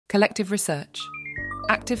Collective research.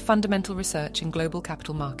 Active fundamental research in global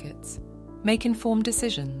capital markets. Make informed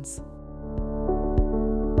decisions.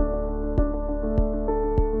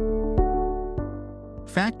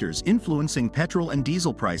 Factors influencing petrol and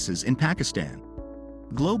diesel prices in Pakistan.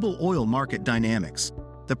 Global oil market dynamics.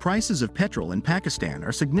 The prices of petrol in Pakistan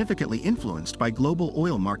are significantly influenced by global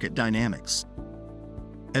oil market dynamics.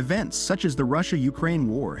 Events such as the Russia-Ukraine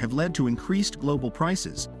war have led to increased global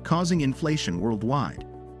prices, causing inflation worldwide.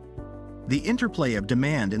 The interplay of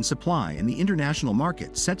demand and supply in the international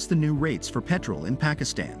market sets the new rates for petrol in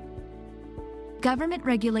Pakistan. Government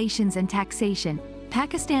regulations and taxation.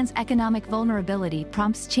 Pakistan's economic vulnerability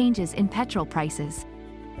prompts changes in petrol prices.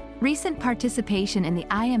 Recent participation in the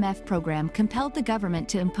IMF program compelled the government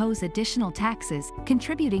to impose additional taxes,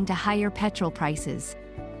 contributing to higher petrol prices.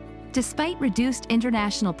 Despite reduced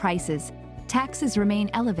international prices, taxes remain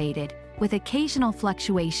elevated, with occasional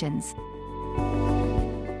fluctuations.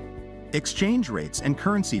 Exchange rates and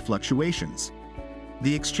currency fluctuations.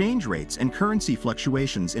 The exchange rates and currency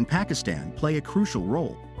fluctuations in Pakistan play a crucial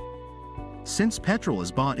role. Since petrol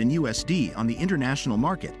is bought in USD on the international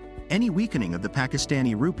market, any weakening of the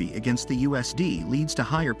Pakistani rupee against the USD leads to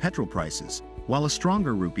higher petrol prices, while a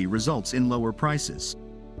stronger rupee results in lower prices.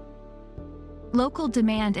 Local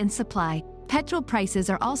demand and supply. Petrol prices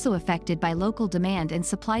are also affected by local demand and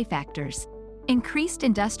supply factors. Increased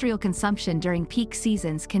industrial consumption during peak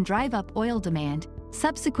seasons can drive up oil demand,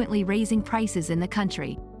 subsequently raising prices in the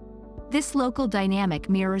country. This local dynamic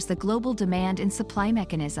mirrors the global demand and supply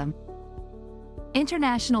mechanism.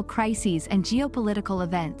 International crises and geopolitical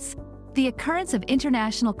events. The occurrence of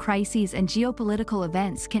international crises and geopolitical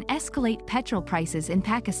events can escalate petrol prices in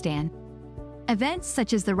Pakistan. Events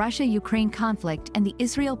such as the Russia-Ukraine conflict and the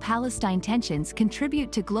Israel-Palestine tensions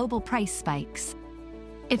contribute to global price spikes.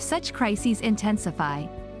 If such crises intensify,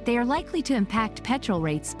 they are likely to impact petrol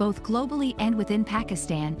rates both globally and within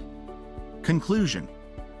Pakistan. Conclusion.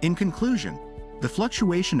 In conclusion, the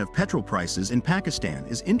fluctuation of petrol prices in Pakistan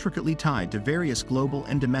is intricately tied to various global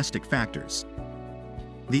and domestic factors.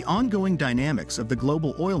 The ongoing dynamics of the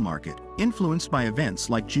global oil market, influenced by events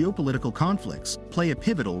like geopolitical conflicts, play a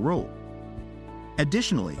pivotal role.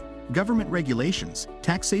 Additionally, government regulations,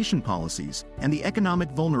 taxation policies, and the economic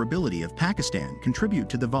vulnerability of Pakistan contribute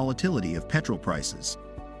to the volatility of petrol prices.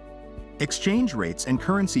 Exchange rates and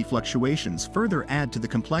currency fluctuations further add to the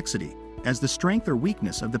complexity, as the strength or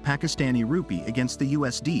weakness of the Pakistani rupee against the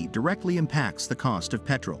USD directly impacts the cost of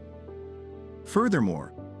petrol.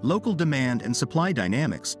 Furthermore, local demand and supply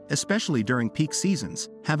dynamics, especially during peak seasons,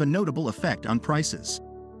 have a notable effect on prices.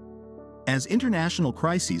 As international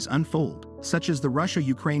crises unfold, such as the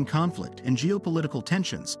Russia-Ukraine conflict and geopolitical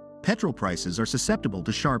tensions, petrol prices are susceptible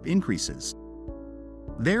to sharp increases.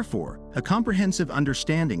 Therefore, a comprehensive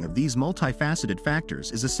understanding of these multifaceted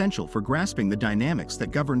factors is essential for grasping the dynamics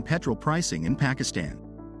that govern petrol pricing in Pakistan.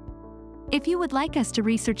 If you would like us to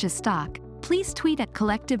research a stock, please tweet at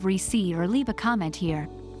Collective Rec or leave a comment here.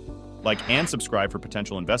 Like and subscribe for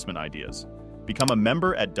potential investment ideas. Become a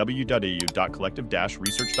member at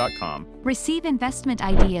www.collective-research.com. Receive investment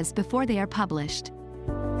ideas before they are published.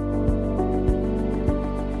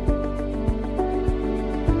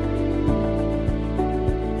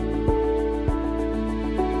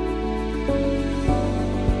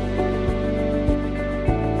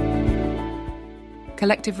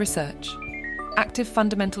 Collective research. Active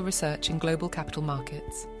fundamental research in global capital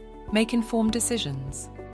markets. Make informed decisions.